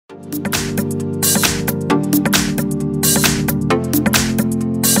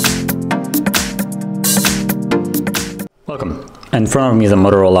Welcome. In front of me is a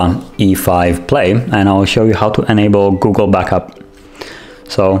Motorola E5 Play, and I'll show you how to enable Google Backup.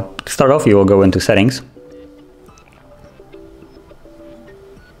 So to start off, you will go into Settings.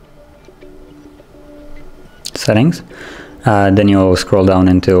 Then you'll scroll down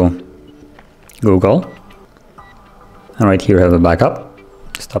into Google, and right here you have a backup.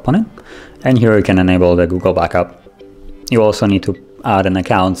 Just tap on it, and here you can enable the Google Backup. You also need to add an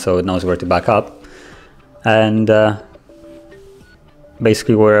account so it knows where to back up, and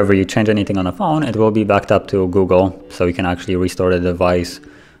basically wherever you change anything on the phone, it will be backed up to Google, so you can actually restore the device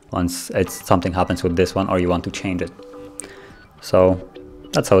once something happens with this one or you want to change it. So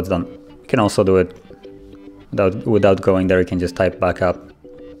that's how it's done. You can also do it without going there. You can just type backup.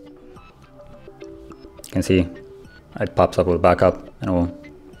 You can see it pops up with backup and it will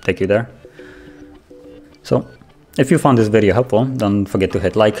take you there. So if you found this video helpful, don't forget to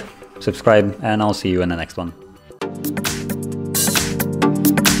hit like, subscribe, and I'll see you in the next one.